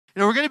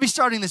We're going to be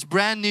starting this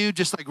brand new,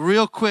 just like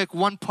real quick,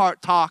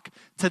 one-part talk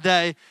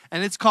today,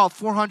 and it's called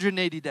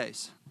 480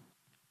 Days.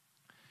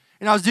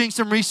 I was doing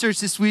some research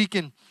this week,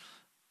 and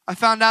I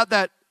found out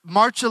that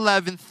March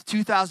 11th,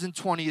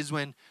 2020 is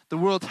when the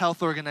World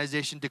Health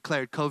Organization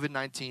declared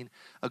COVID-19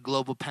 a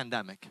global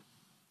pandemic.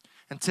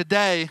 And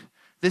today,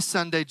 this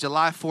Sunday,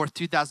 July 4th,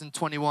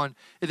 2021,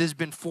 it has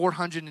been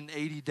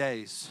 480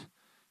 days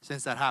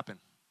since that happened.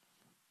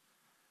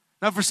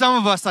 Now, for some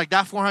of us, like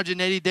that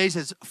 480 days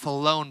has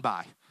flown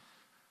by.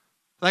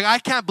 Like, I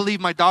can't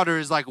believe my daughter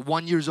is like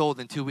 1 year old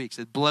in 2 weeks.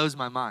 It blows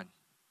my mind.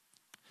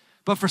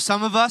 But for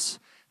some of us,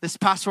 this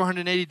past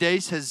 480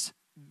 days has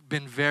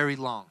been very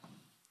long.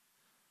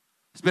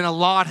 It's been a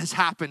lot has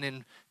happened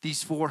in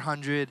these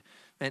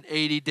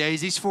 480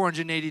 days. These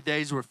 480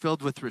 days were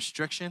filled with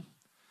restriction.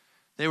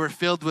 They were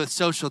filled with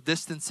social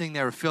distancing.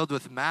 They were filled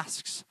with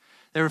masks.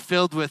 They were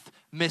filled with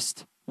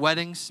missed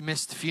weddings,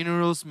 missed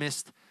funerals,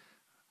 missed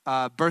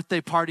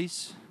birthday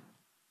parties,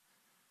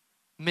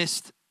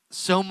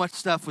 so much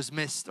stuff was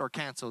missed or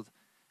canceled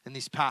in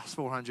these past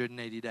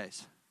 480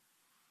 days.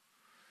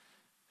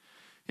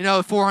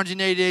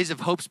 480 days of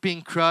hopes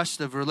being crushed,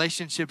 of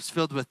relationships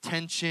filled with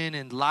tension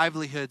and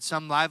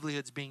some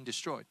livelihoods being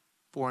destroyed.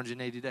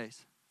 480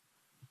 days.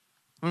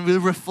 When we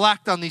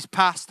reflect on these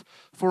past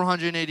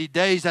 480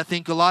 days, I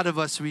think a lot of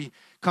us, we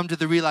come to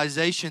the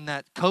realization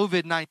that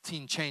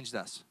COVID-19 changed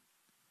us.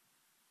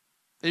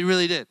 It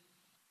really did.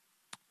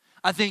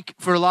 I think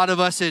for a lot of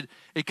us, it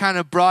kind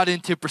of brought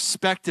into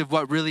perspective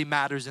what really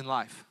matters in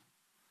life.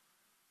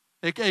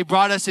 It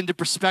brought us into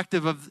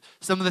perspective of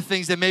some of the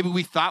things that maybe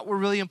we thought were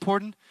really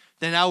important,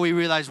 that now we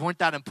realize weren't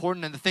that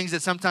important. And the things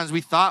that sometimes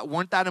we thought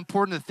weren't that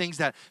important, the things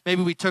that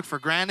maybe we took for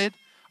granted,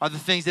 are the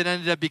things that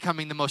ended up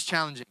becoming the most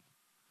challenging.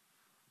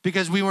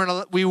 Because we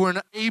weren't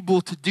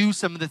able to do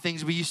some of the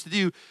things we used to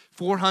do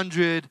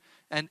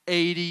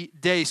 480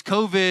 days.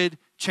 COVID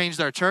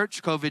changed our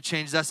church. COVID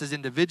changed us as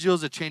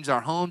individuals. It changed our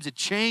homes. It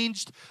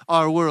changed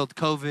our world.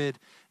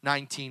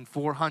 COVID-19,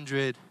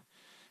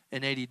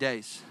 480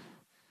 days.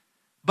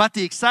 But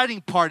the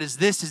exciting part is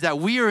that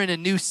we are in a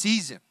new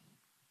season.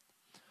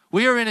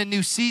 We are in a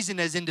new season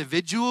as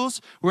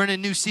individuals. We're in a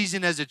new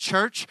season as a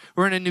church.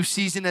 We're in a new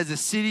season as a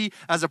city,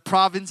 as a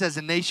province, as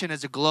a nation,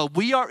 as a globe.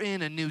 We are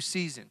in a new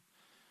season.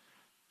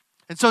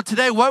 And so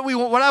today, what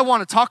I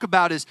want to talk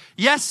about is,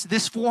 yes,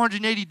 this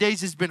 480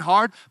 days has been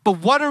hard, but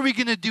what are we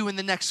going to do in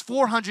the next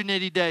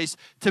 480 days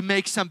to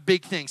make some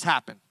big things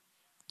happen?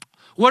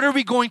 What are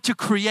we going to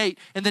create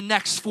in the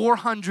next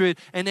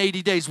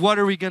 480 days? What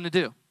are we going to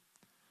do?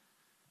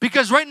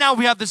 Because right now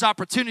we have this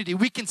opportunity.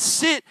 We can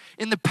sit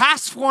in the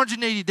past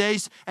 480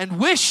 days and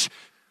wish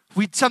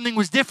something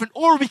was different,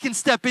 or we can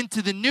step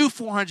into the new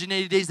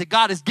 480 days that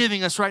God is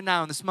giving us right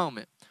now in this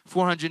moment.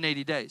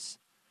 480 days.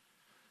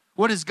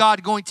 What is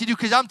God going to do?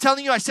 Because I'm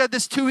telling you, I said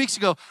this 2 weeks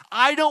ago,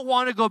 I don't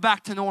want to go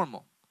back to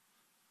normal.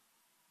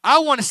 I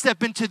want to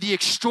step into the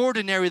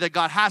extraordinary that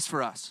God has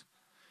for us.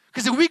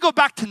 Because if we go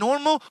back to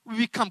normal, we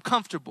become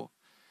comfortable.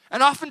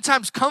 And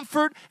oftentimes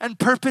comfort and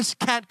purpose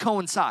can't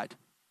coincide.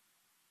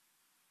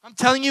 I'm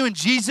telling you, when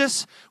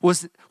Jesus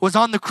was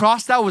on the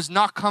cross, that was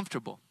not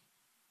comfortable.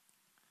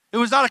 It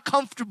was not a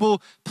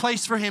comfortable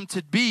place for him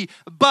to be,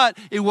 but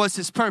it was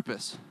his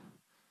purpose.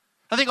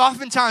 I think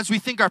oftentimes we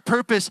think our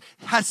purpose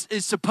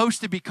is supposed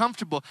to be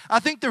comfortable.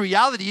 I think the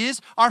reality is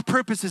our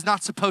purpose is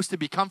not supposed to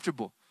be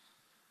comfortable.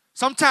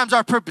 Sometimes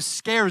our purpose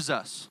scares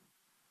us.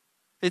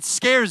 It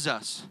scares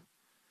us.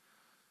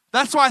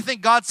 That's why I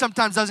think God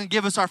sometimes doesn't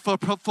give us our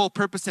full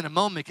purpose in a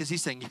moment, because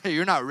he's saying, hey,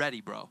 you're not ready,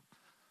 bro.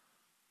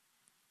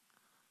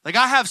 Like,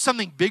 I have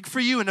something big for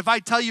you, and if I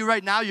tell you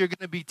right now, you're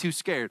going to be too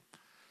scared.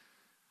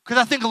 Because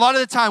I think a lot of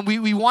the time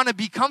we want to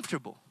be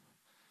comfortable.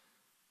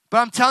 But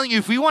I'm telling you,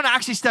 if we want to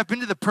actually step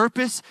into the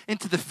purpose,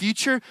 into the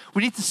future,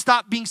 we need to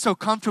stop being so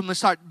comfortable and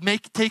start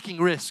taking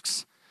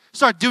risks.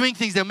 Start doing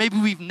things that maybe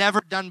we've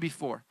never done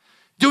before.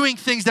 Doing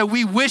things that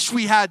we wish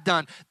we had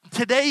done.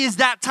 Today is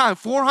that time.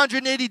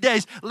 480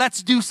 days,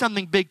 let's do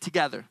something big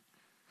together.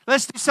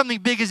 Let's do something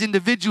big as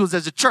individuals,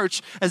 as a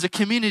church, as a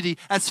community,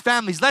 as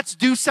families. Let's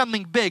do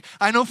something big.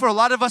 I know for a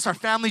lot of us, our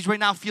families right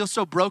now feel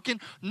so broken.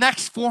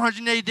 Next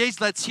 480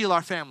 days, let's heal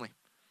our family.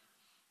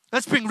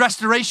 Let's bring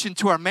restoration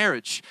to our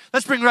marriage.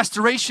 Let's bring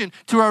restoration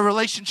to our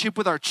relationship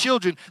with our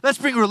children. Let's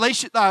bring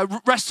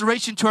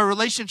restoration to our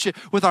relationship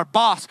with our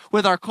boss,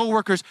 with our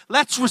coworkers.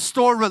 Let's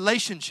restore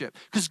relationship,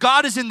 because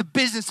God is in the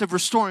business of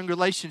restoring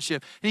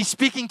relationship. And he's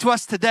speaking to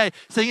us today,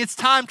 saying it's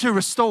time to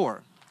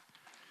restore.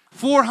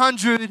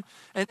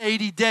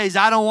 480 days.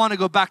 I don't want to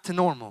go back to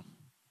normal.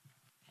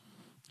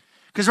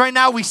 Because right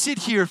now we sit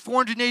here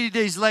 480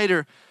 days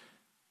later,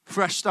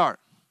 fresh start.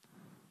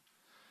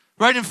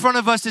 Right in front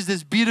of us is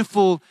this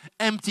beautiful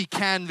empty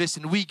canvas,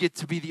 and we get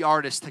to be the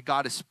artist that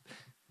God is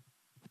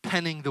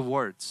penning the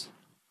words.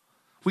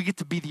 We get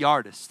to be the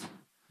artist.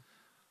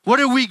 What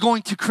are we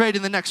going to create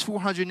in the next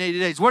 480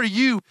 days? What are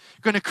you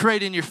going to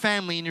create in your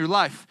family, in your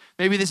life?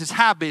 Maybe this is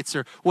habits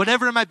or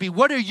whatever it might be.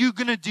 What are you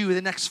going to do in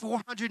the next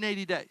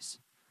 480 days?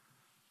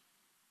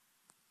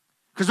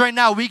 Because right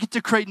now we get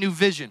to create new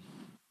vision.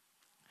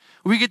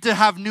 We get to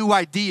have new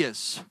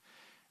ideas.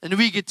 And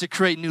we get to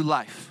create new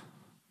life.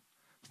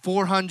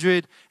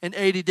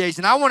 480 days.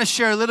 And I want to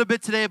share a little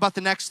bit today about the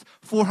next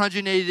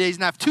 480 days.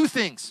 And I have two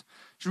things,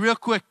 just real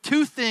quick,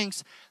 two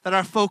things that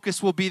our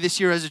focus will be this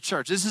year as a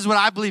church. This is what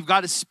I believe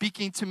God is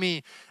speaking to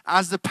me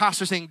as the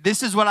pastor, saying,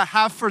 this is what I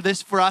have for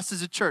us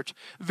as a church.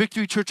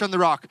 Victory Church on the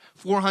Rock,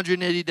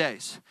 480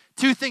 days.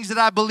 Two things that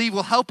I believe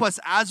will help us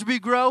as we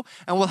grow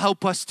and will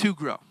help us to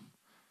grow.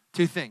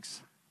 Two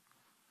things.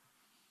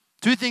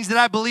 Two things that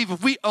I believe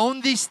if we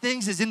own these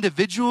things as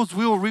individuals,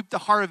 we will reap the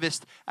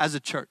harvest as a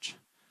church.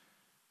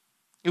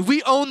 If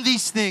we own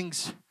these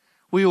things,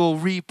 we will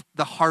reap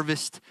the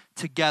harvest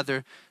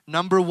together.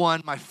 Number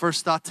one, my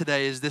first thought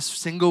today is this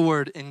single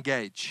word,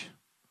 engage.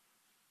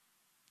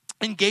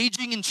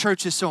 Engaging in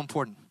church is so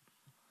important.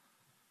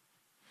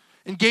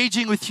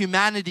 Engaging with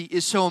humanity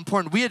is so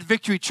important. We at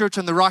Victory Church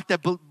on the Rock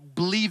that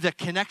believe that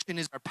connection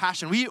is our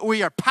passion.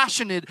 We are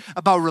passionate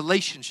about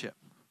relationship.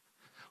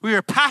 We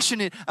are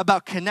passionate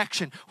about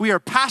connection. We are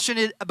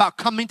passionate about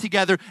coming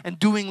together and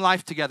doing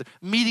life together,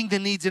 meeting the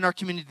needs in our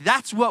community.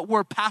 That's what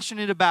we're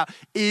passionate about,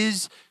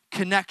 is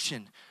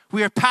connection.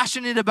 We are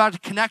passionate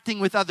about connecting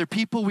with other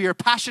people. We are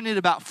passionate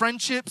about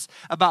friendships,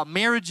 about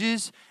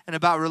marriages, and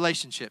about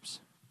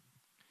relationships.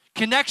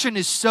 Connection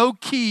is so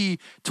key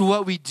to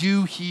what we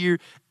do here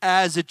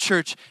as a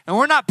church. And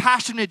we're not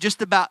passionate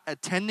just about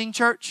attending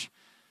church,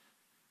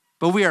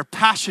 but we are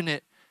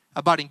passionate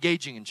about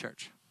engaging in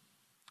church.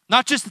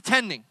 Not just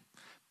attending,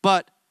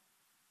 but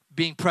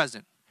being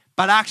present,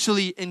 but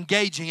actually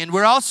engaging. And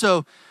we're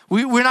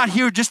not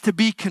here just to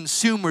be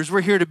consumers. We're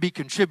here to be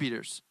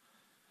contributors.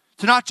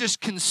 To not just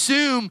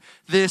consume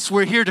this,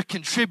 we're here to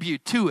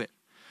contribute to it.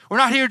 We're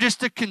not here just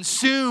to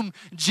consume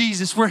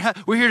Jesus. We're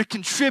here to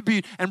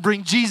contribute and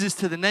bring Jesus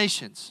to the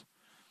nations.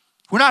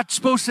 We're not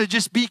supposed to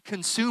just be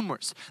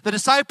consumers. The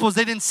disciples,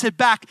 they didn't sit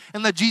back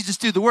and let Jesus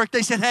do the work.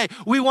 They said, hey,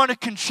 we want to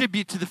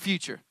contribute to the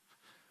future.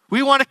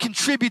 We want to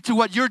contribute to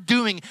what you're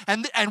doing.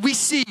 And we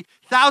see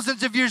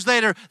thousands of years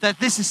later that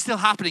this is still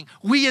happening.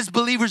 We as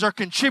believers are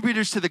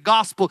contributors to the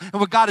gospel and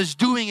what God is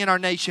doing in our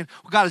nation,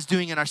 what God is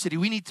doing in our city.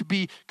 We need to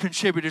be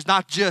contributors,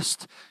 not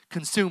just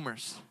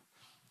consumers.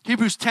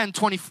 Hebrews 10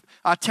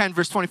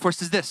 verse 24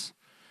 says this.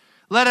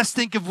 Let us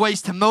think of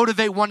ways to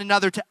motivate one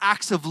another to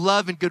acts of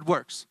love and good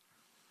works.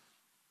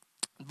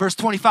 Verse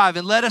 25,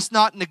 and let us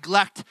not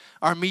neglect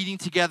our meeting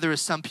together as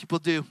some people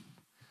do,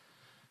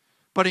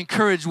 but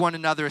encourage one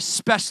another,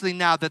 especially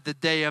now that the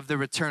day of the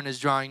return is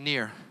drawing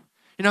near.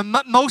 You know,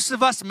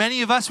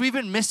 many of us, we've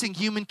been missing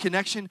human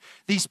connection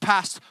these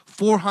past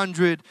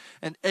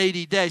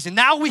 480 days. And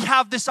now we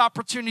have this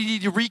opportunity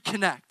to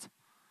reconnect.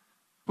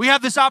 We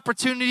have this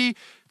opportunity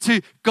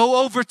to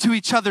go over to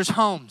each other's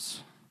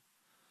homes.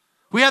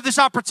 We have this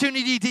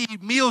opportunity to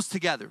eat meals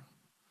together.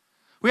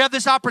 We have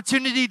this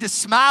opportunity to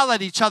smile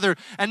at each other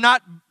and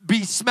not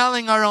be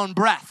smelling our own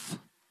breath.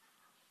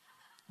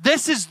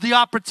 This is the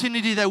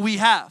opportunity that we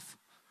have.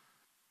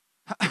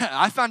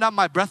 I found out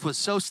my breath was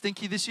so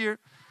stinky this year.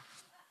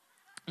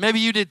 Maybe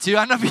you did too.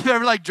 I don't know if you've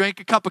ever drank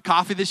a cup of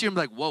coffee this year and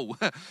be like, whoa,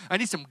 I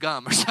need some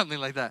gum or something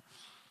like that.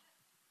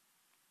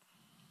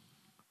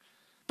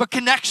 But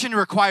connection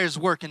requires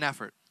work and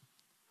effort.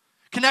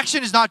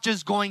 Connection is not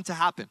just going to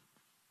happen.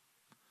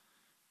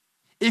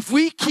 If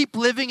we keep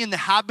living in the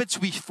habits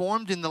we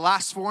formed in the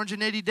last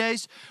 480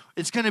 days,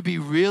 it's going to be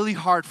really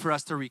hard for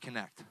us to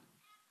reconnect.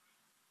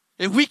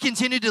 If we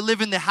continue to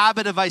live in the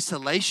habit of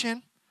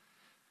isolation,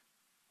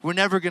 we're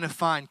never going to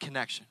find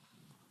connection.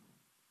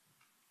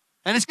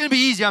 And it's going to be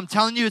easy. I'm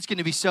telling you, it's going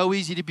to be so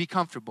easy to be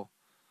comfortable.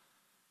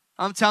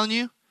 I'm telling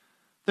you,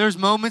 there's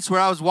moments where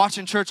I was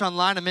watching church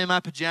online. I'm in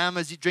my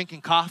pajamas,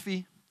 drinking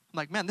coffee. I'm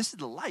like, man, this is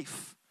the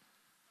life.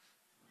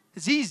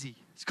 It's easy.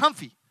 It's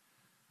comfy.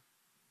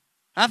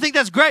 And I think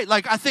that's great. I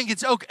think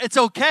it's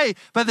okay.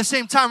 But at the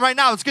same time, right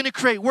now, it's going to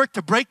create work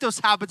to break those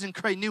habits and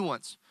create new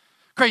ones.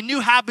 Create new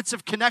habits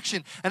of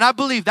connection. And I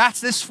believe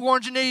that's this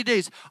 480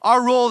 days.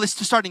 Our role is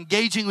to start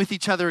engaging with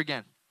each other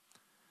again.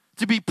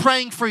 To be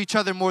praying for each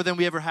other more than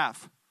we ever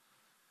have.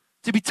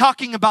 To be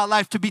talking about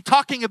life. To be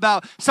talking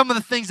about some of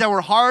the things that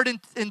were hard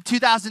in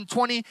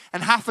 2020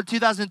 and half of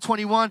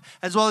 2021.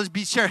 As well as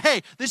be shared.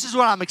 Hey, this is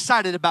what I'm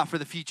excited about for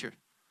the future.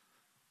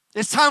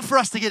 It's time for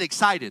us to get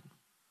excited.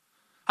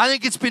 I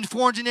think it's been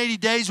 480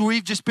 days where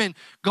we've just been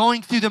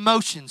going through the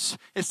motions.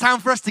 It's time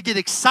for us to get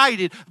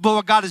excited about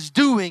what God is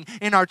doing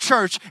in our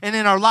church and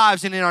in our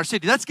lives and in our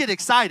city. Let's get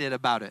excited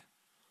about it.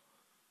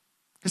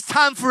 It's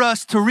time for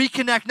us to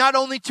reconnect not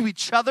only to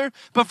each other,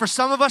 but for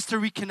some of us to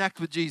reconnect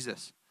with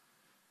Jesus.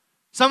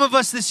 Some of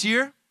us this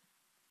year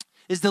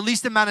is the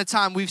least amount of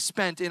time we've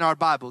spent in our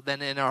Bible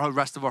than in the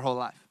rest of our whole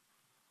life.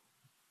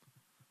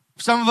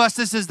 For some of us,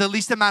 this is the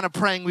least amount of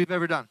praying we've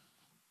ever done.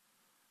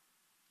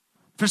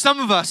 For some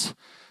of us,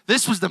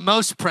 this was the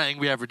most praying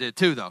we ever did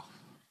too, though.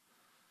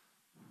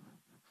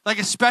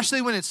 Especially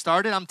when it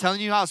started, I'm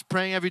telling you, I was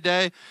praying every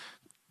day,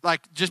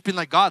 just being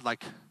like, God,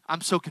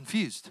 I'm so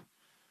confused.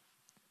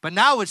 But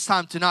now it's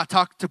time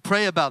to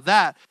pray about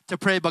that, to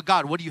pray about,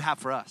 God, what do you have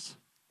for us?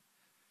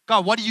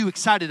 God, what are you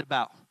excited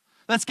about?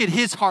 Let's get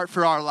his heart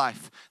for our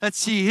life. Let's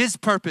see his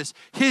purpose,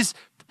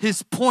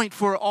 his point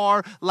for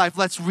our life.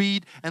 Let's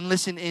read and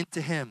listen into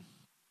him.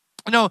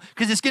 No,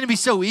 because it's going to be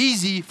so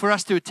easy for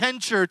us to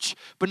attend church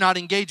but not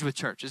engage with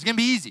church. It's going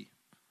to be easy.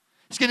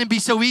 It's going to be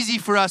so easy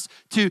for us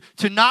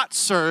to not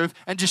serve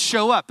and just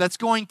show up. That's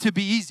going to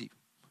be easy.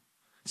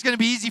 It's going to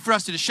be easy for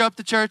us to just show up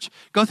to church,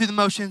 go through the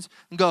motions,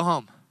 and go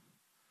home.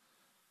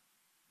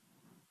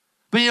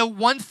 But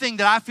one thing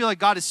that I feel like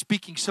God is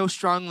speaking so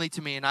strongly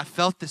to me, and I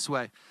felt this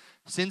way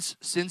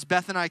since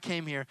Beth and I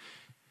came here,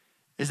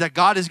 is that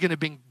God is going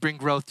to bring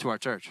growth to our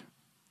church.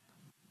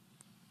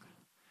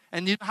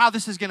 And you know how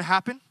this is going to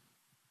happen?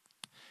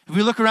 If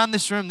we look around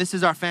this room, this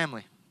is our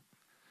family.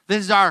 This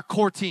is our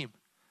core team.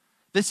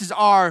 This is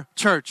our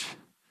church.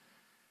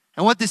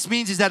 And what this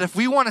means is that if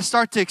we want to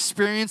start to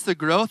experience the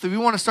growth, if we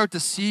want to start to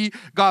see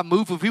God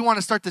move, if we want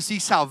to start to see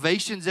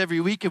salvations every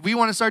week, if we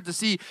want to start to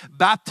see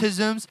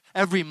baptisms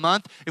every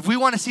month, if we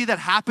want to see that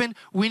happen,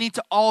 we need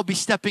to all be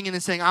stepping in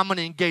and saying, I'm going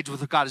to engage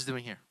with what God is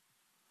doing here.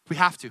 We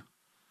have to.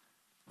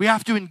 We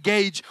have to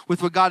engage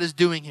with what God is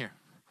doing here.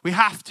 We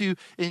have to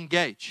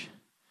engage.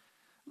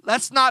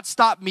 Let's not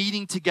stop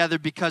meeting together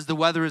because the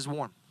weather is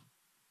warm.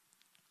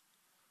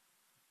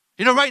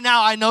 Right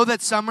now, I know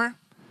that summer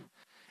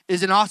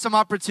is an awesome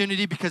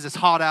opportunity because it's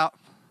hot out.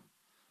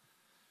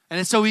 And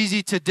it's so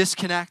easy to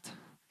disconnect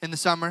in the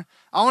summer.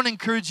 I want to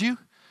encourage you.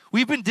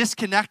 We've been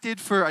disconnected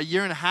for a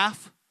year and a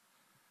half.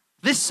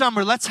 This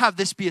summer, let's have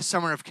this be a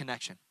summer of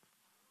connection.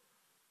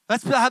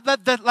 Let's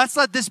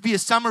let this be a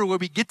summer where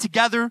we get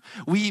together,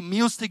 we eat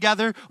meals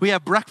together, we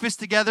have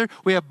breakfast together,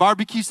 we have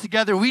barbecues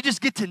together, we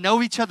just get to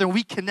know each other and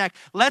we connect.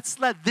 Let's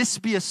let this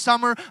be a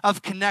summer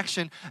of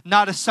connection,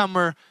 not a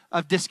summer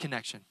of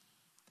disconnection.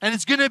 And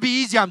it's going to be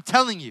easy, I'm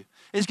telling you.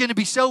 It's going to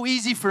be so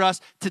easy for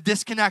us to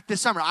disconnect this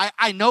summer.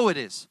 I know it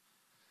is.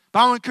 But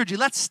I want to encourage you,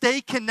 let's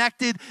stay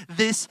connected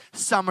this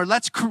summer.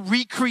 Let's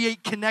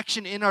recreate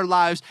connection in our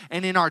lives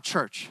and in our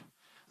church.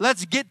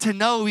 Let's get to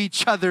know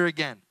each other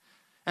again.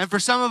 And for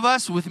some of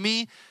us, with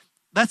me,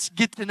 let's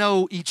get to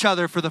know each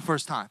other for the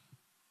first time.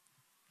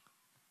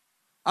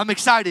 I'm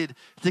excited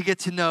to get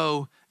to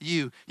know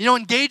you.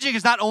 Engaging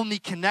is not only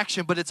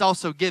connection, but it's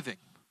also giving.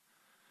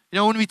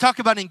 When we talk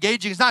about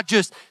engaging, it's not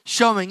just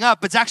showing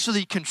up, it's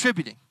actually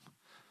contributing.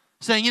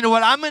 Saying, you know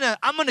what, I'm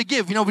gonna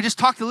give. We just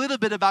talked a little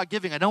bit about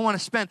giving. I don't want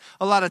to spend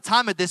a lot of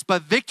time at this,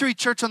 but Victory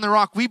Church on the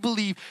Rock, we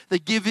believe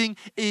that giving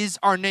is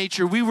our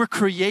nature. We were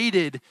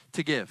created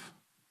to give.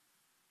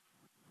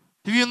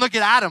 If you look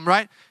at Adam,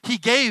 right? He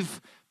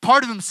gave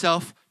part of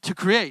himself to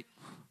create.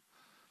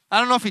 I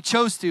don't know if he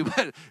chose to,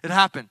 but it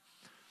happened.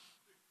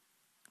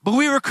 But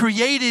we were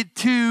created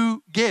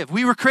to give.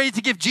 We were created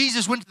to give.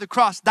 Jesus went to the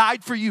cross,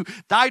 died for you,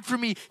 died for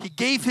me. He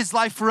gave his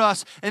life for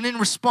us. And in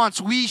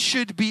response, we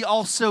should be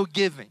also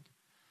giving.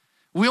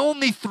 We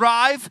only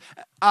thrive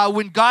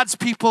when God's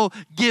people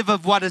give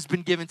of what has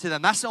been given to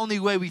them. That's the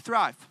only way we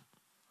thrive.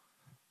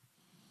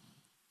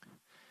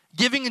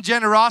 Giving and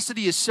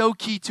generosity is so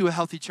key to a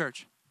healthy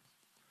church.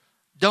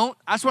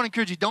 I just want to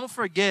encourage you, don't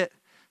forget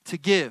to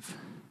give.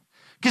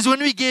 Because when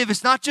we give,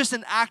 it's not just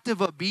an act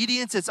of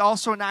obedience, it's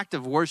also an act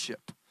of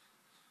worship.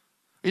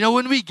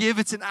 When we give,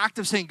 it's an act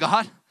of saying,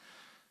 God,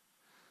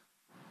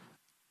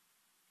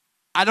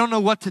 I don't know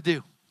what to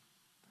do.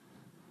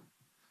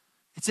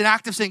 It's an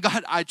act of saying,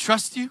 God, I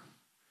trust you.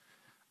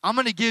 I'm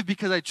going to give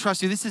because I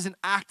trust you. This is an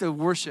act of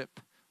worship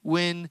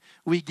when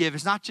we give.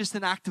 It's not just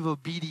an act of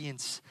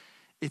obedience.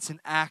 It's an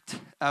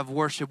act of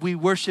worship. We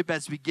worship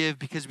as we give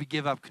because we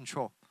give up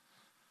control.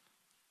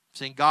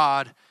 Saying,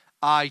 God,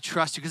 I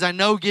trust you. Because I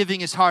know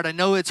giving is hard. I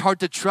know it's hard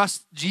to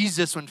trust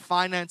Jesus when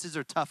finances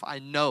are tough. I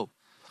know.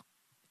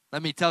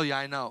 Let me tell you,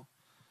 I know.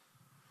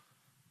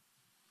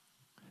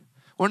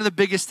 One of the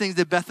biggest things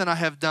that Beth and I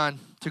have done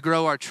to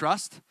grow our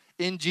trust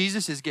in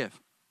Jesus is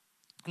give.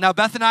 Now,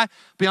 Beth and I,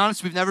 be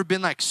honest, we've never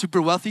been super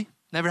wealthy.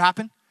 Never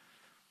happened.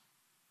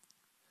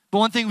 But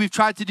one thing we've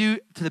tried to do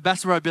to the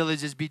best of our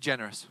abilities is be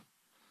generous.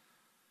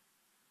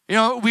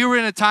 We were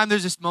in a time,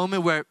 there's this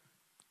moment where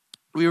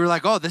we were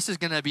like, oh, this is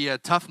going to be a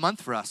tough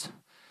month for us.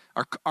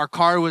 Our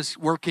car was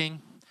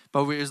working,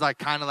 but it was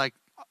kind of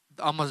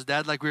almost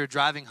dead. We were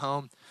driving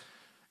home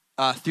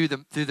through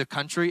the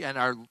country, and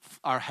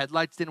our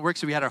headlights didn't work,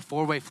 so we had our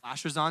 4-way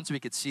flashers on so we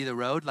could see the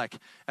road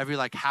every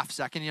half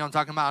second. You know what I'm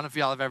talking about? I don't know if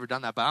y'all have ever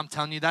done that, but I'm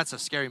telling you, that's a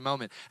scary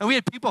moment. And we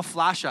had people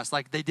flash us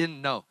they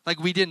didn't know.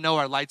 We didn't know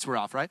our lights were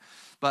off, right?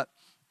 But,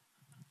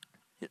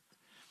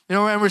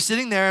 and we're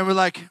sitting there, and we're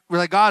like,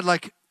 God,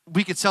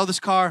 we could sell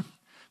this car.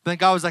 But then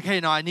God was like,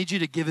 hey, no, I need you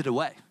to give it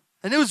away.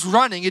 And it was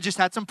running. It just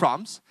had some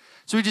problems.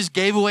 So we just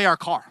gave away our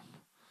car.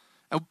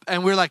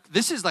 And we're like,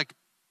 this is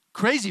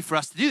crazy for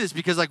us to do this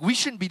because we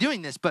shouldn't be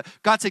doing this. But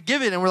God said,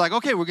 give it. And we're like,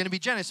 okay, we're going to be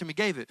generous. And we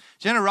gave it.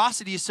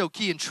 Generosity is so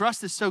key. And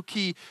trust is so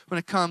key when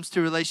it comes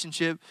to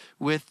relationship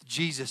with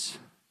Jesus.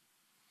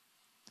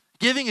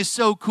 Giving is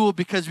so cool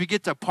because we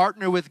get to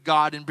partner with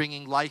God in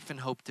bringing life and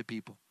hope to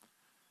people.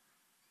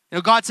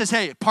 God says,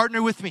 hey,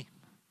 partner with me.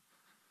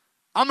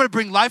 I'm going to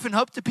bring life and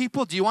hope to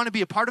people. Do you want to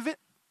be a part of it?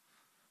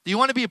 Do you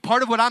want to be a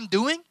part of what I'm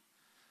doing?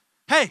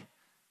 Hey,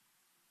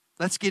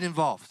 Let's get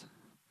involved.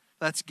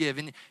 Let's give.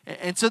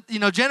 And so,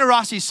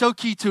 generosity is so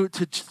key to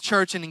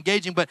church and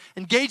engaging. But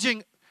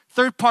engaging,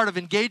 third part of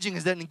engaging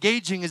is that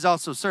engaging is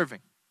also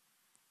serving.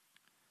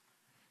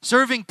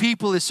 Serving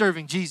people is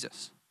serving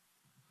Jesus.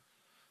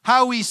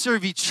 How we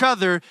serve each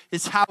other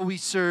is how we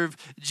serve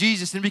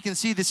Jesus. And we can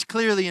see this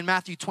clearly in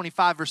Matthew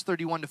 25, verse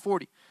 31 to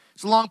 40.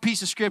 It's a long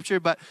piece of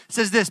scripture, but it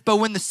says this: "But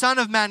when the Son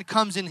of Man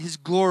comes in his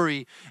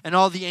glory and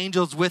all the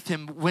angels with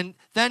him,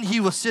 then he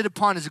will sit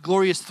upon his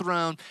glorious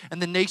throne, and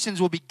the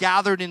nations will be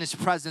gathered in his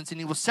presence, and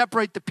he will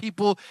separate the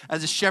people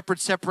as a shepherd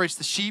separates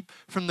the sheep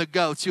from the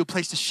goats. He will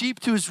place the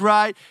sheep to his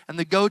right and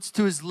the goats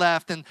to his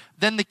left. And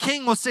then the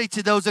king will say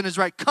to those on his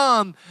right,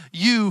 'Come,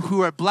 you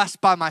who are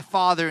blessed by my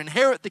Father,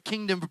 inherit the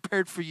kingdom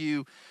prepared for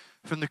you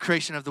from the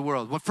creation of the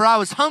world. For I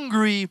was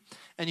hungry,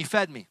 and you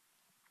fed me.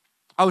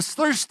 I was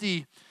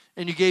thirsty,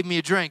 and you gave me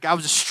a drink. I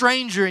was a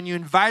stranger, and you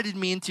invited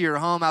me into your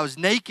home. I was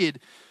naked,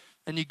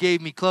 and you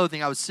gave me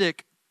clothing. I was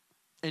sick,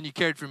 and you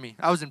cared for me.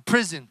 I was in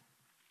prison,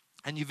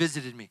 and you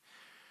visited me.'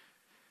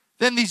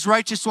 Then these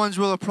righteous ones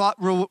will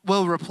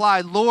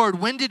reply, 'Lord,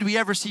 when did we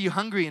ever see you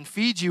hungry and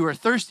feed you, or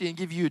thirsty and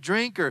give you a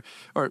drink, or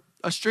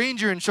a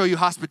stranger and show you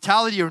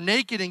hospitality, or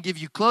naked and give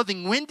you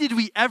clothing? When did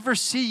we ever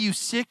see you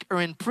sick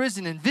or in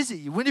prison and visit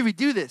you? When did we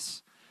do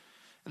this?'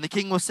 And the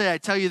king will say, 'I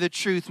tell you the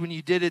truth, when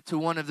you did it to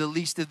one of the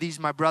least of these,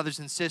 my brothers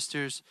and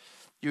sisters,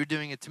 you were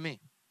doing it to me.'"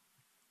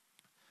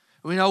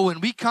 We know when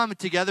we come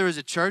together as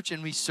a church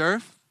and we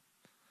serve,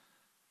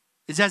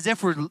 it's as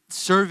if we're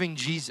serving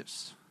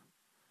Jesus.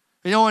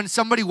 When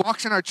somebody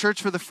walks in our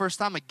church for the first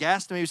time, a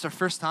guest, maybe it's their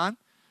first time,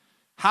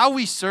 how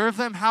we serve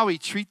them, how we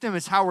treat them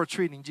is how we're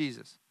treating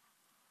Jesus.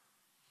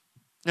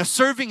 Now,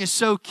 serving is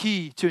so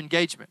key to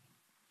engagement,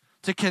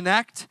 to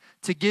connect,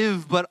 to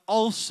give, but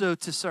also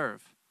to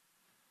serve.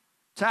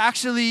 To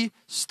actually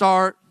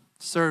start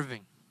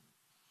serving.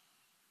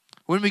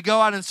 When we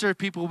go out and serve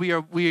people,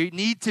 we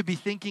need to be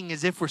thinking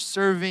as if we're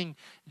serving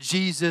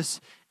Jesus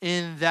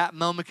in that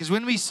moment. Because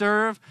when we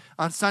serve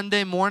on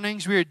Sunday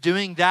mornings, we are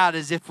doing that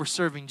as if we're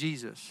serving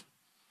Jesus.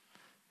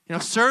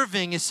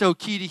 Serving is so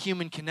key to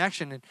human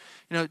connection.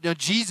 And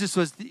Jesus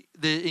was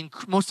the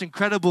most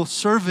incredible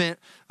servant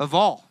of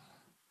all.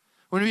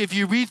 If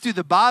you read through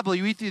the Bible,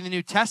 you read through the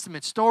New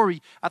Testament,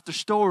 story after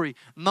story,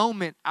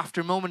 moment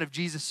after moment of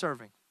Jesus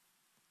serving.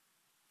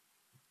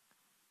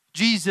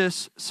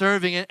 Jesus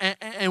serving.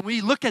 And we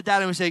look at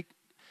that and we say,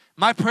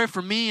 my prayer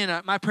for me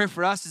and my prayer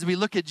for us is we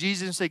look at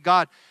Jesus and say,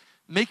 "God,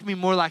 make me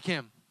more like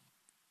him.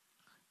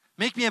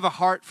 Make me have a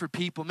heart for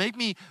people. Make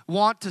me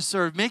want to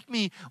serve. Make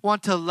me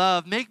want to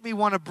love. Make me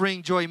want to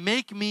bring joy.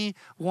 Make me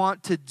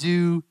want to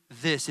do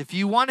this." If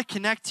you want to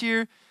connect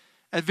here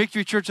at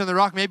Victory Church on the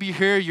Rock, maybe you're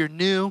here, you're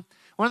new.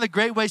 One of the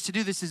great ways to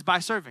do this is by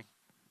serving.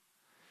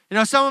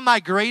 Some of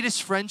my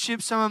greatest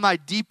friendships, some of my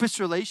deepest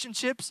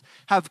relationships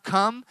have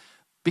come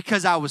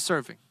because I was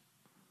serving.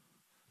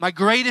 My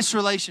greatest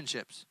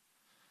relationships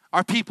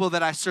are people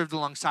that I served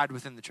alongside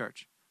within the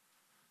church.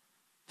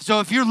 So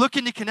if you're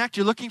looking to connect,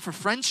 you're looking for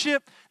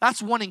friendship,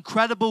 that's one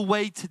incredible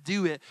way to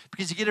do it,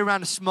 because you get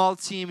around a small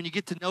team and you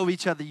get to know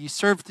each other, you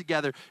serve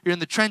together, you're in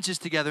the trenches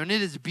together, and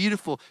it is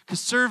beautiful, because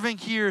serving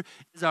here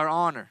is our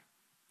honor.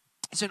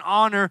 It's an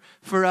honor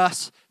for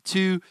us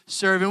to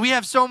serve. And we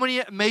have so many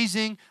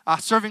amazing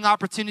serving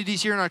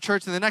opportunities here in our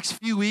church. In the next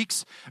few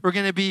weeks, we're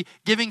going to be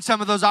giving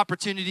some of those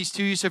opportunities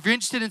to you. So if you're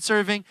interested in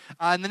serving,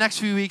 in the next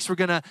few weeks, we're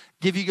going to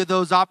give you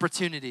those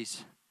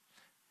opportunities.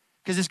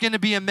 Because it's going to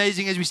be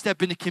amazing as we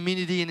step into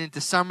community and into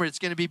summer. It's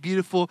going to be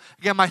beautiful.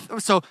 Again,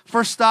 so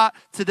first thought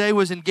today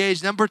was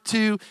engage. Number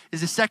 2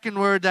 is the second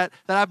word that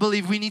I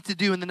believe we need to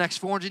do in the next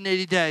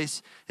 480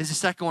 days is the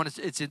second one.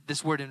 It's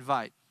this word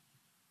invite.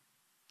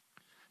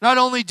 Not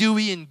only do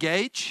we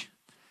engage,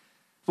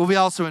 but we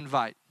also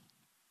invite.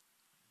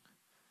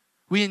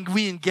 We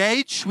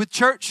engage with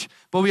church,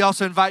 but we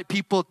also invite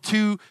people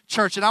to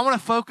church. And I want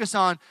to focus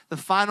on the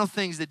final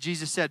things that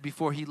Jesus said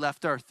before he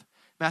left earth.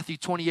 Matthew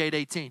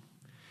 28:18.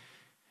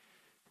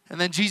 And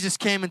then Jesus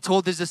came and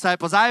told his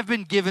disciples, "I have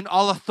been given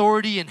all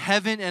authority in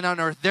heaven and on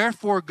earth.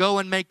 Therefore, go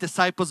and make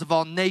disciples of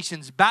all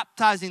nations,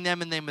 baptizing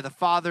them in the name of the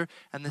Father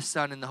and the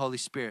Son and the Holy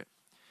Spirit.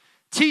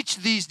 Teach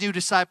these new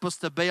disciples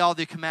to obey all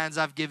the commands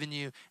I've given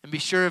you, and be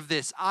sure of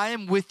this, I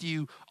am with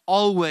you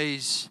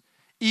always,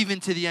 even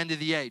to the end of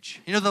the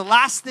age." The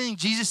last thing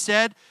Jesus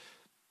said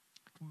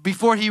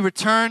before he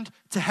returned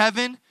to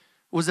heaven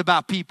was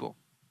about people.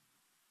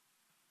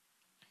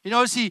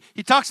 Notice he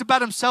talks about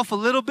himself a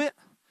little bit,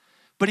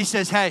 but he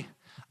says, "Hey,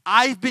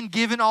 I've been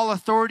given all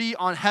authority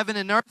on heaven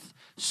and earth,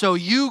 so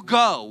you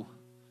go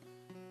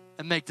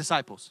and make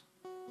disciples.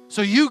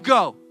 So you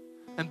go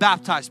and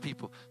baptize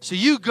people. So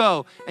you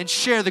go and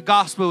share the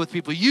gospel with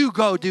people. You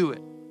go do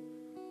it.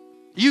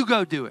 You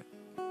go do it.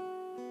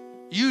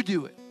 You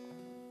do it.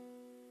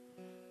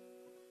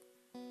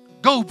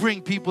 Go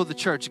bring people to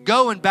church.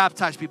 Go and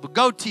baptize people.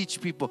 Go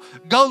teach people.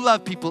 Go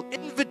love people."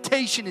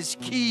 Invitation is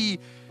key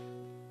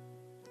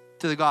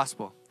to the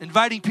gospel.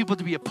 Inviting people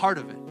to be a part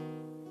of it.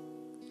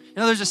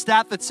 There's a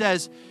stat that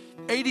says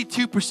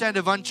 82%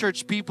 of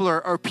unchurched people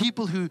are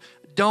people who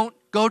don't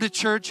go to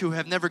church, who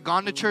have never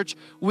gone to church,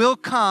 will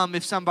come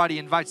if somebody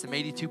invites them,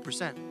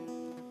 82%.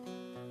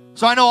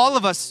 So I know all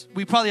of us,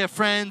 we probably have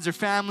friends or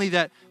family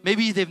that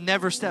maybe they've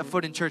never stepped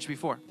foot in church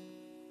before.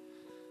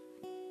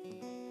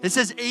 It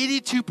says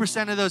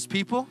 82% of those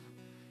people,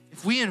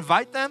 if we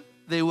invite them,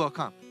 they will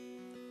come.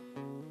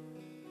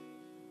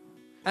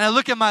 And I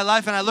look at my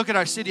life and I look at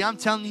our city, I'm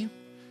telling you,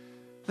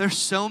 there's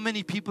so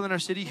many people in our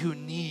city who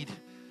need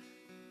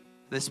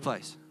this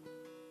place.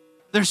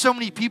 There's so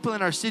many people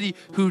in our city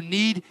who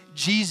need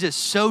Jesus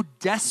so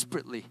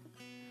desperately.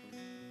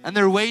 And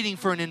they're waiting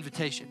for an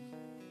invitation.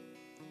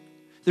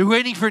 They're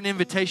waiting for an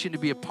invitation to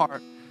be a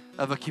part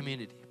of a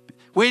community.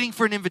 Waiting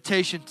for an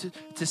invitation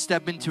to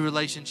step into a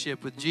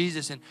relationship with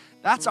Jesus. And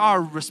that's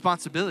our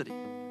responsibility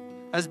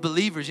as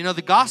believers. You know,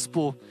 the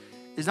gospel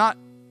is not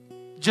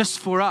just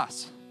for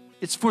us.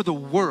 It's for the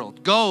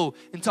world. Go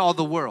into all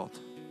the world.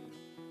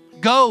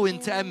 Go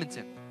into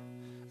Edmonton.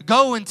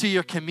 Go into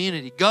your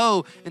community.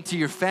 Go into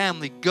your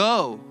family.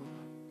 Go.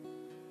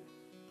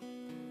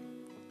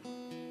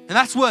 And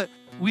that's what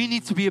we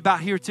need to be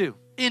about here too.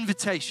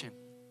 Invitation.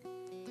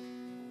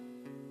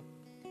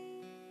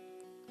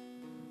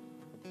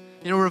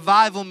 You know,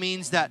 revival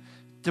means that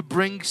to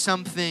bring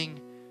something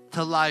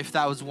to life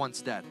that was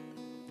once dead.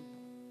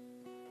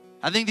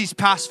 I think these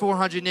past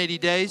 480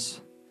 days,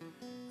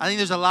 I think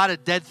there's a lot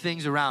of dead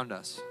things around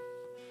us.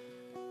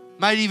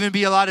 Might even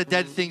be a lot of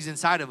dead things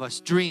inside of us.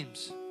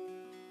 Dreams.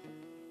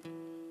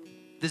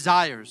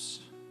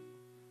 Desires.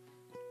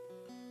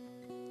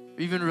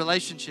 Even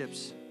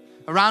relationships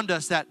around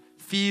us that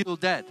feel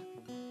dead.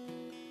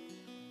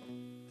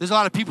 There's a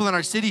lot of people in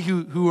our city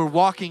who are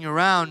walking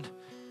around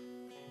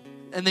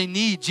and they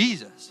need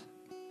Jesus.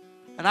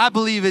 And I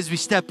believe as we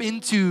step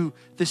into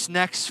this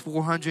next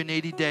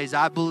 480 days,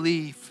 I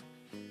believe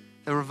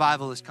the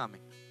revival is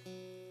coming.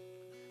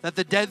 That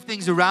the dead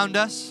things around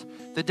us,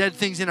 the dead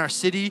things in our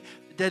city,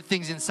 the dead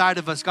things inside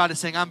of us, God is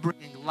saying, I'm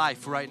bringing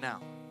life right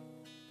now.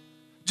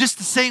 Just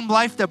the same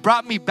life that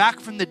brought me back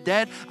from the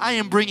dead, I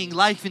am bringing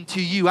life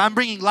into you. I'm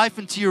bringing life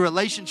into your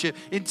relationship,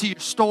 into your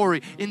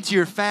story, into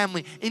your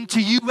family,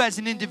 into you as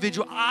an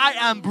individual. I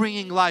am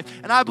bringing life.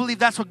 And I believe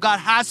that's what God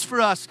has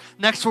for us.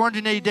 Next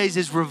 480 days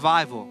is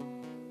revival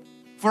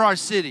for our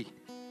city.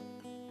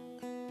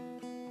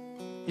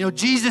 You know,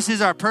 Jesus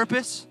is our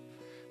purpose,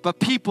 but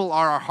people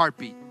are our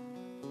heartbeat.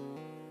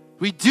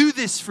 We do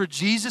this for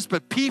Jesus,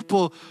 but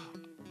people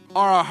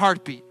are our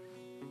heartbeat.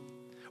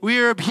 We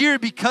are here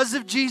because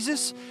of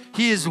Jesus.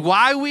 He is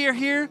why we are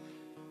here.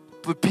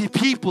 But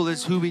people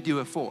is who we do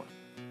it for.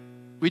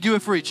 We do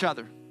it for each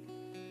other.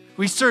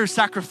 We serve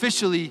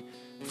sacrificially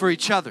for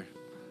each other.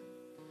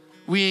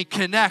 We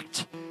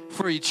connect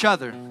for each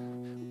other.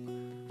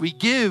 We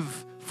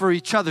give for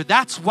each other.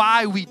 That's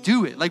why we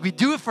do it. Like we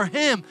do it for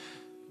Him,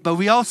 but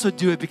we also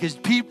do it because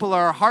people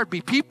are our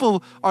heartbeat.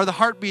 People are the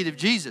heartbeat of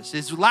Jesus.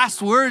 His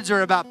last words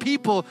are about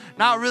people,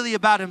 not really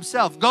about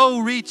Himself. Go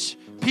reach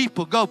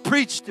people. Go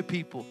preach to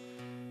people.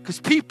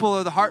 Because people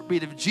are the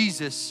heartbeat of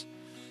Jesus,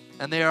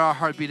 and they are our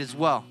heartbeat as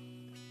well.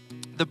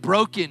 The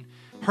broken,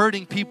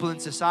 hurting people in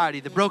society,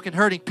 the broken,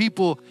 hurting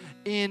people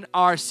in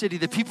our city,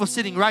 the people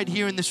sitting right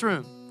here in this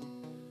room.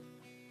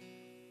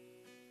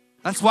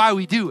 That's why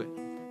we do it.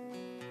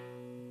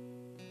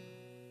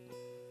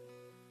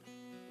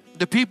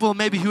 The people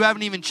maybe who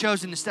haven't even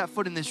chosen to step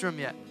foot in this room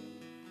yet.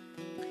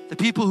 The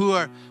people who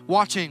are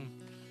watching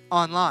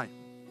online.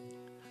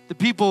 The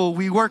people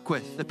we work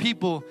with, the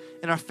people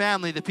in our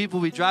family, the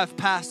people we drive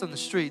past on the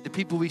street, the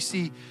people we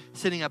see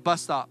sitting at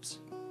bus stops.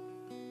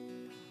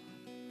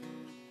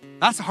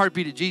 That's the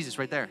heartbeat of Jesus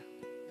right there.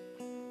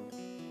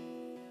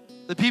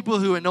 The people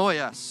who annoy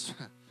us.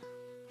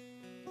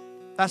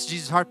 That's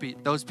Jesus'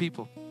 heartbeat, those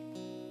people.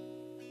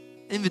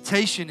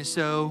 Invitation is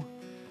so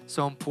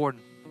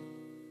important.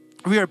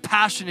 We are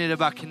passionate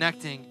about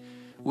connecting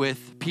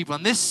with people.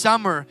 And this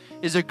summer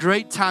is a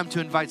great time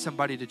to invite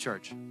somebody to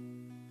church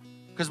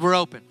because we're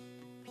open.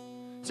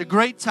 It's a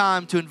great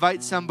time to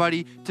invite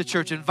somebody to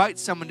church, invite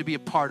someone to be a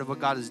part of what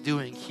God is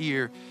doing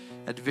here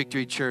at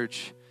Victory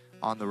Church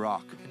on the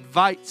Rock.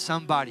 Invite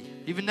somebody.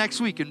 Even next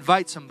week,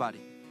 invite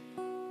somebody.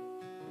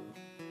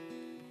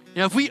 You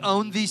know, if we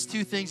own these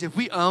two things, if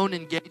we own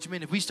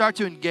engagement, if we start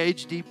to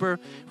engage deeper,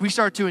 if we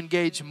start to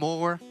engage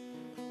more,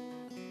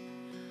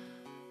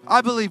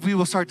 I believe we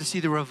will start to see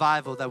the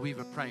revival that we've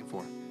been praying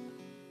for.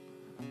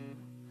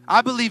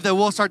 I believe that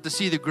we'll start to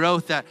see the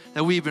growth that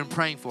we've been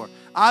praying for.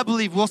 I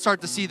believe we'll start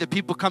to see the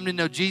people come to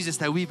know Jesus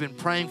that we've been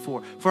praying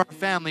for our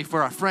family,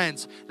 for our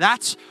friends.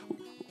 That's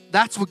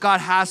what God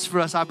has for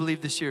us, I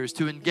believe, this year, is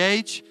to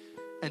engage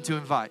and to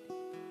invite.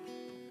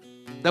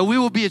 That we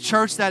will be a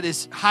church that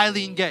is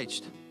highly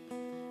engaged.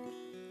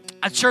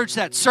 A church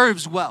that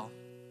serves well.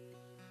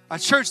 A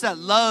church that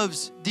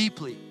loves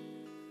deeply.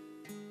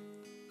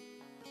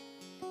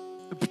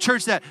 A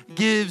church that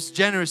gives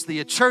generously.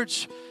 A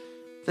church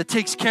that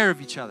takes care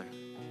of each other.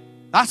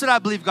 That's what I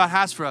believe God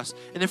has for us.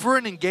 And if we're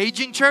an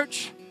engaging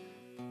church,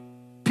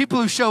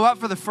 people who show up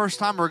for the first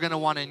time are going to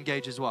want to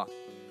engage as well.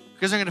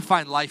 Because they're going to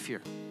find life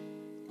here.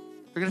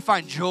 They're going to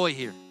find joy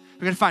here.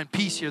 They're going to find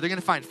peace here. They're going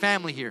to find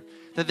family here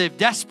that they've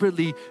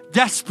desperately,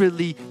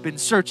 desperately been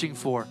searching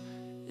for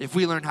if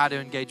we learn how to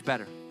engage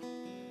better.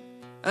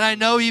 And I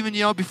know even,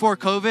 before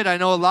COVID, I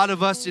know a lot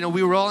of us,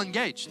 we were all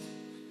engaged.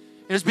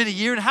 It's been a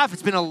year and a half.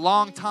 It's been a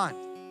long time.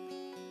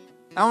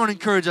 I want to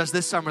encourage us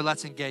this summer,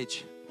 let's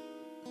engage.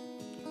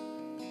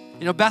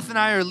 Beth and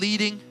I are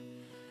leaning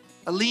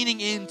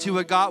into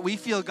what we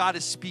feel God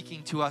is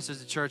speaking to us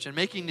as a church and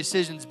making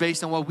decisions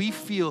based on what we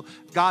feel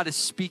God is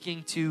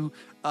speaking to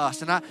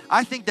us. And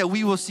I think that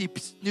we will see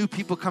new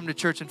people come to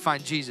church and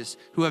find Jesus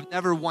who have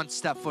never once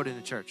stepped foot in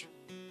the church.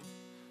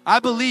 I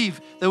believe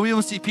that we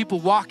will see people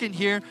walk in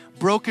here,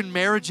 broken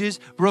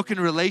marriages, broken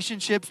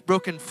relationships,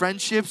 broken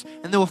friendships,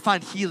 and they will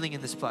find healing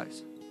in this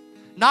place.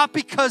 Not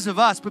because of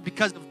us, but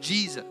because of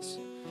Jesus.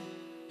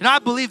 And I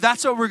believe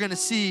that's what we're going to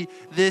see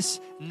this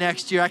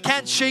next year. I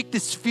can't shake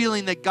this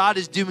feeling that God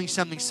is doing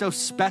something so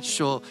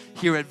special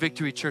here at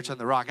Victory Church on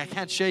the Rock. I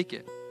can't shake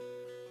it.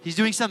 He's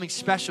doing something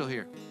special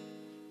here.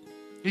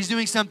 He's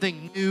doing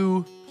something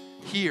new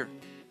here.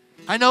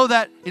 I know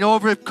that,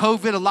 over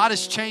COVID, a lot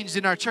has changed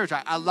in our church.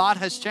 A lot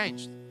has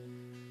changed.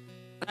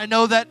 I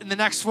know that in the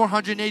next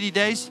 480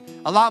 days,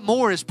 a lot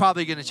more is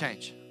probably going to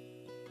change.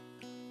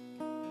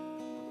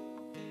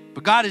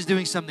 But God is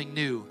doing something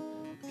new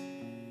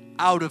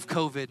out of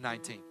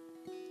COVID-19.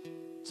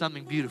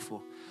 Something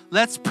beautiful.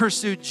 Let's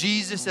pursue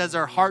Jesus as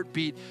our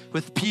heartbeat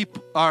with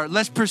people, or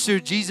let's pursue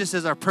Jesus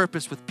as our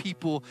purpose with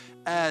people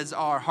as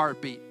our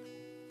heartbeat.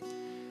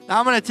 Now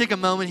I'm going to take a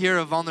moment here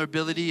of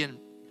vulnerability and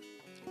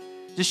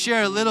just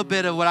share a little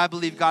bit of what I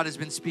believe God has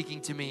been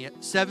speaking to me.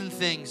 7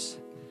 things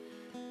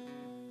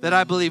that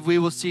I believe we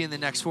will see in the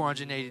next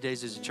 480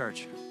 days as a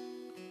church.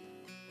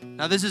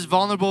 Now this is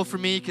vulnerable for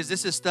me because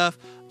this is stuff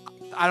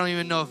I don't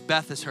even know if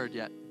Beth has heard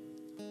yet.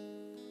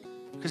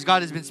 Because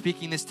God has been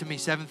speaking this to me.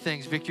 7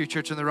 things, Victory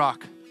Church on the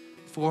Rock.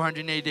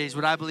 480 days,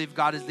 what I believe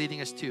God is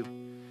leading us to.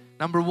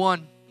 Number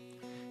 1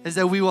 is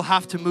that we will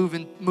have to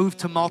move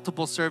to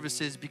multiple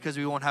services because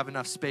we won't have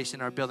enough space in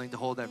our building to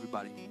hold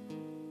everybody.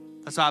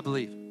 That's what I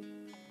believe.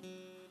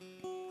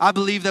 I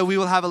believe that we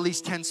will have at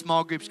least 10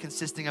 small groups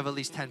consisting of at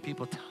least 10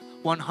 people,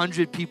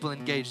 100 people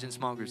engaged in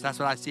small groups. That's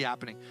what I see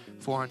happening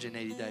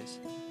 480 days.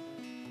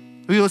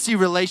 We will see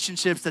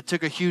relationships that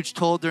took a huge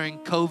toll during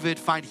COVID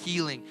find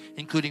healing,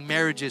 including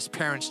marriages,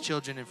 parents,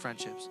 children, and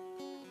friendships.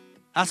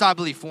 That's what I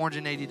believe,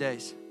 480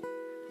 days.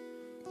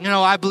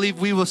 I believe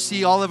we will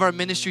see all of our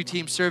ministry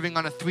teams serving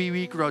on a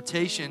 3-week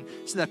rotation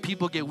so that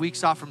people get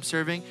weeks off from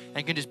serving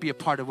and can just be a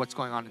part of what's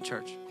going on in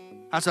church.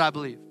 That's what I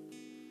believe.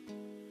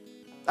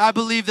 I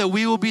believe that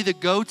we will be the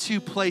go-to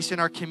place in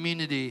our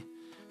community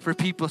for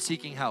people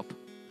seeking help.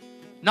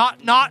 Not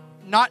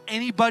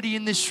anybody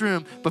in this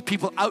room, but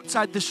people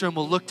outside this room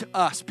will look to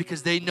us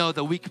because they know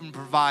that we can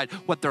provide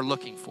what they're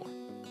looking for.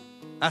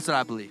 That's what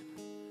I believe.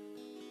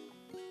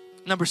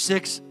 Number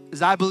 6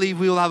 is I believe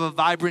we will have a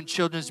vibrant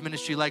children's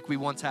ministry like we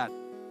once had.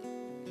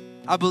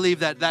 I believe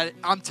that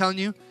I'm telling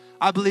you,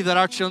 I believe that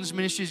our children's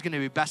ministry is going to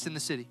be best in the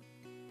city.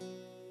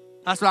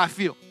 That's what I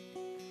feel.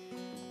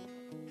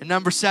 And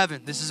number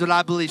 7, this is what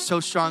I believe so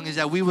strong, is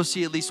that we will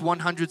see at least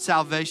 100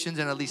 salvations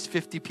and at least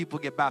 50 people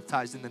get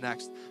baptized in the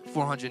next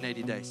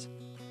 480 days.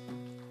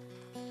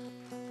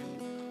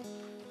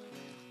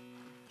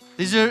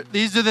 These are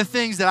the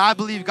things that I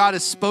believe God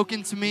has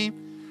spoken to me.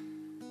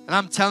 And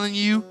I'm telling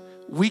you,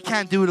 we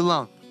can't do it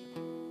alone.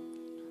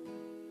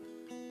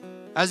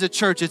 As a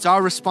church, it's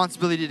our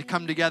responsibility to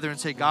come together and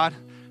say, God,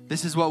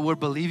 this is what we're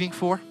believing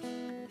for.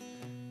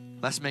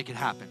 Let's make it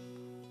happen.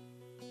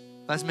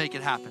 Let's make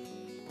it happen.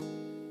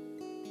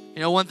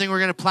 One thing we're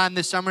going to plan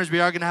this summer is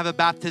we are going to have a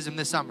baptism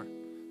this summer.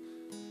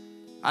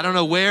 I don't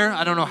know where.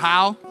 I don't know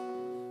how.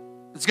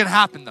 It's going to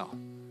happen, though.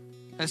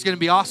 And it's going to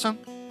be awesome.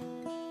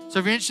 So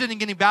if you're interested in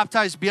getting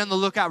baptized, be on the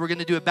lookout. We're going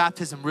to do a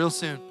baptism real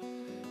soon.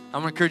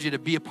 I'm going to encourage you to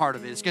be a part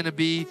of it. It's going to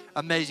be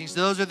amazing. So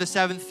those are the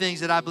 7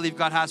 things that I believe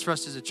God has for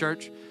us as a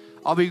church.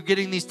 I'll be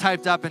getting these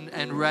typed up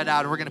and read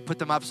out, and we're going to put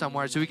them up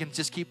somewhere so we can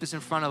just keep this in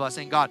front of us.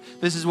 And God,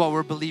 this is what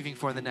we're believing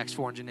for in the next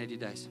 480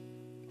 days.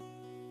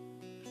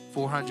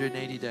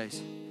 480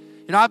 days.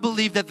 I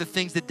believe that the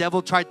things the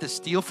devil tried to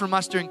steal from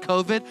us during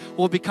COVID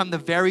will become the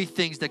very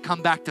things that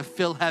come back to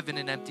fill heaven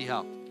and empty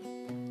hell.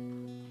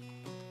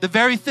 The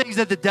very things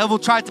that the devil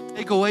tried to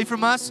take away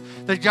from us,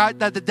 that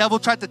the devil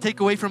tried to take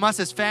away from us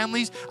as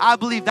families, I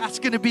believe that's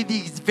going to be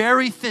these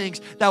very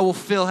things that will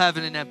fill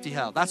heaven and empty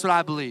hell. That's what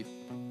I believe.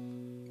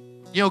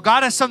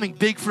 God has something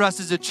big for us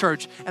as a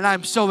church, and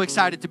I'm so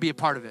excited to be a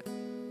part of it.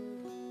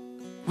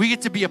 We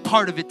get to be a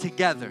part of it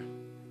together.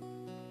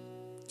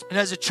 And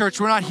as a church,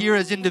 we're not here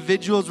as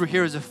individuals, we're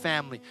here as a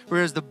family. We're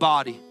here as the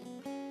body.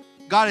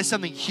 God has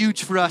something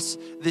huge for us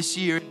this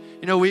year.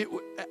 We,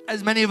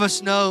 as many of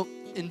us know,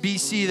 in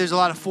BC, there's a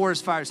lot of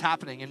forest fires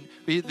happening. And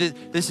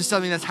this is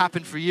something that's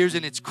happened for years,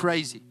 and it's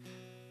crazy.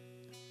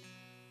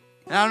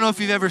 And I don't know if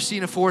you've ever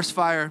seen a forest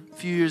fire a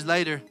few years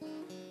later.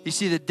 You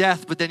see the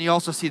death, but then you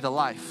also see the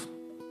life.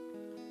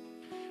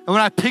 And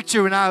when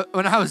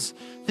I was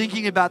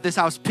thinking about this,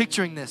 I was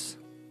picturing this.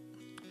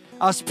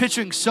 I was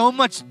picturing so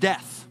much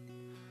death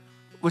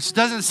which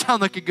doesn't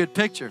sound like a good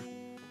picture.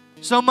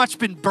 So much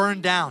been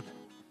burned down.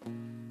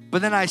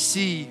 But then I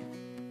see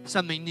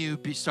something new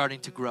be starting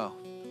to grow.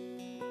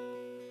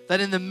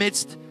 That in the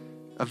midst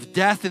of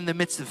death, in the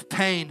midst of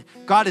pain,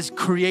 God is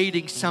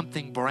creating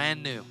something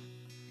brand new.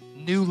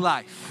 New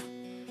life,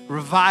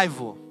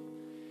 revival.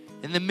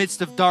 In the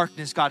midst of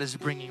darkness, God is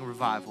bringing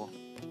revival.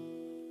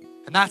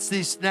 And that's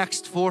these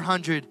next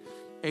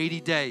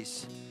 480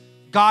 days.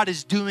 God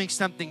is doing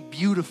something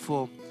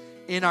beautiful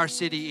in our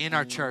city, in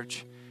our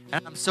church.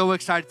 And I'm so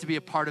excited to be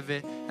a part of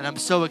it. And I'm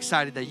so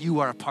excited that you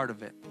are a part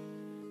of it.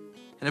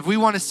 And if we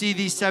want to see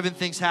these 7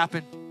 things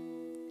happen,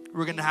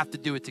 we're going to have to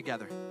do it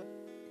together.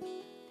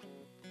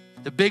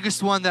 The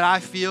biggest one that I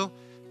feel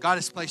God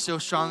has placed so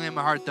strongly in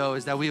my heart, though,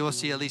 is that we will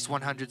see at least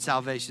 100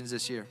 salvations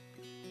this year.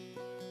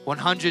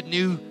 100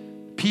 new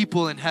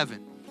people in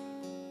heaven.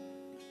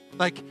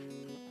 Like,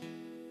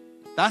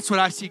 that's what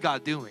I see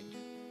God doing.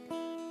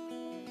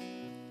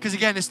 Because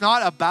again, it's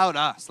not about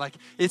us. Like,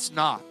 it's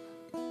not.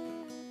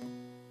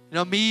 You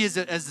know, me as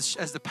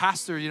the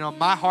pastor, you know,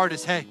 my heart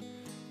is, hey,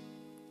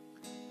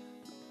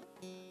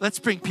 let's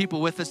bring people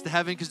with us to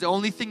heaven, because the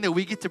only thing that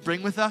we get to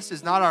bring with us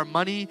is not our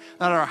money,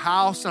 not our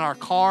house, not our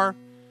car.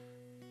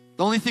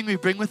 The only thing we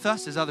bring with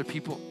us is other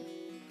people.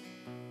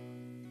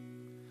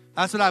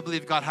 That's what I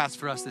believe God has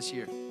for us this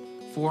year.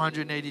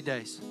 480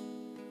 days.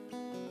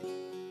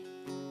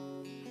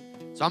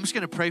 So I'm just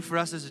going to pray for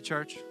us as a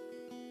church.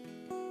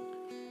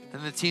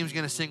 And the team's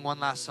going to sing one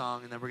last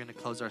song, and then we're going to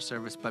close our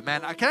service. But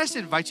man, can I just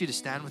invite you to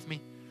stand with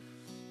me?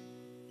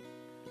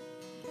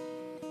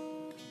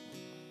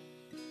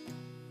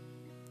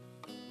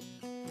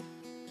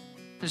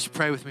 Just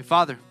pray with me.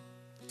 Father,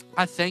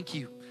 I thank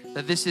you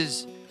that this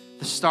is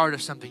the start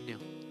of something new.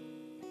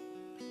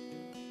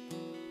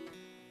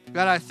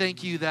 God, I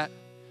thank you that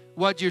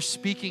what you're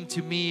speaking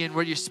to me and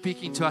what you're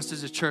speaking to us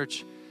as a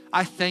church,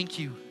 I thank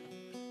you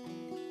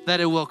that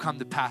it will come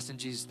to pass in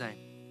Jesus' name.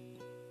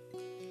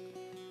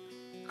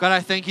 God, I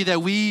thank you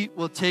that we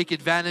will take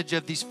advantage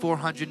of these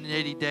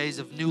 480 days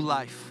of new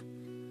life,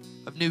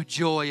 of new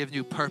joy, of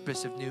new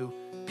purpose, of new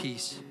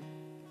peace,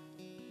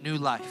 new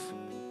life.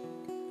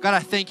 God, I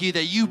thank you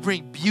that you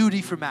bring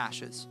beauty from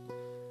ashes,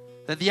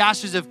 that the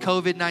ashes of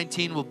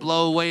COVID-19 will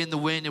blow away in the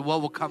wind, and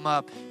what will come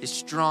up is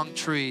strong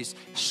trees,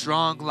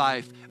 strong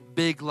life,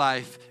 big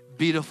life,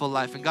 beautiful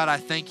life. And God, I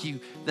thank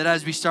you that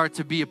as we start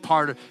to be a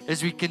part of,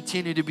 as we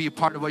continue to be a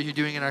part of what you're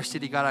doing in our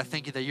city, God, I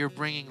thank you that you're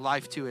bringing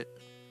life to it.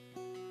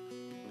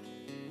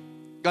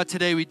 God,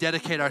 today we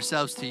dedicate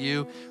ourselves to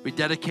you. We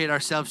dedicate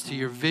ourselves to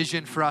your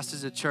vision for us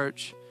as a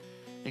church.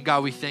 And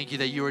God, we thank you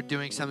that you are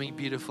doing something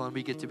beautiful and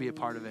we get to be a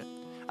part of it.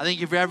 I thank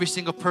you for every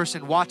single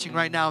person watching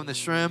right now in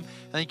this room.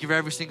 I thank you for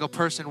every single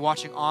person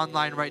watching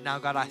online right now.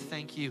 God, I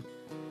thank you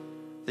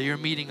that you're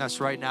meeting us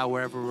right now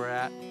wherever we're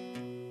at.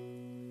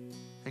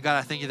 And God,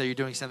 I thank you that you're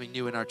doing something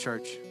new in our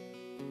church.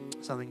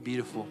 Something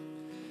beautiful.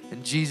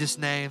 In Jesus'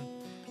 name,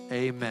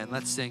 amen.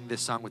 Let's sing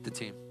this song with the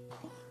team.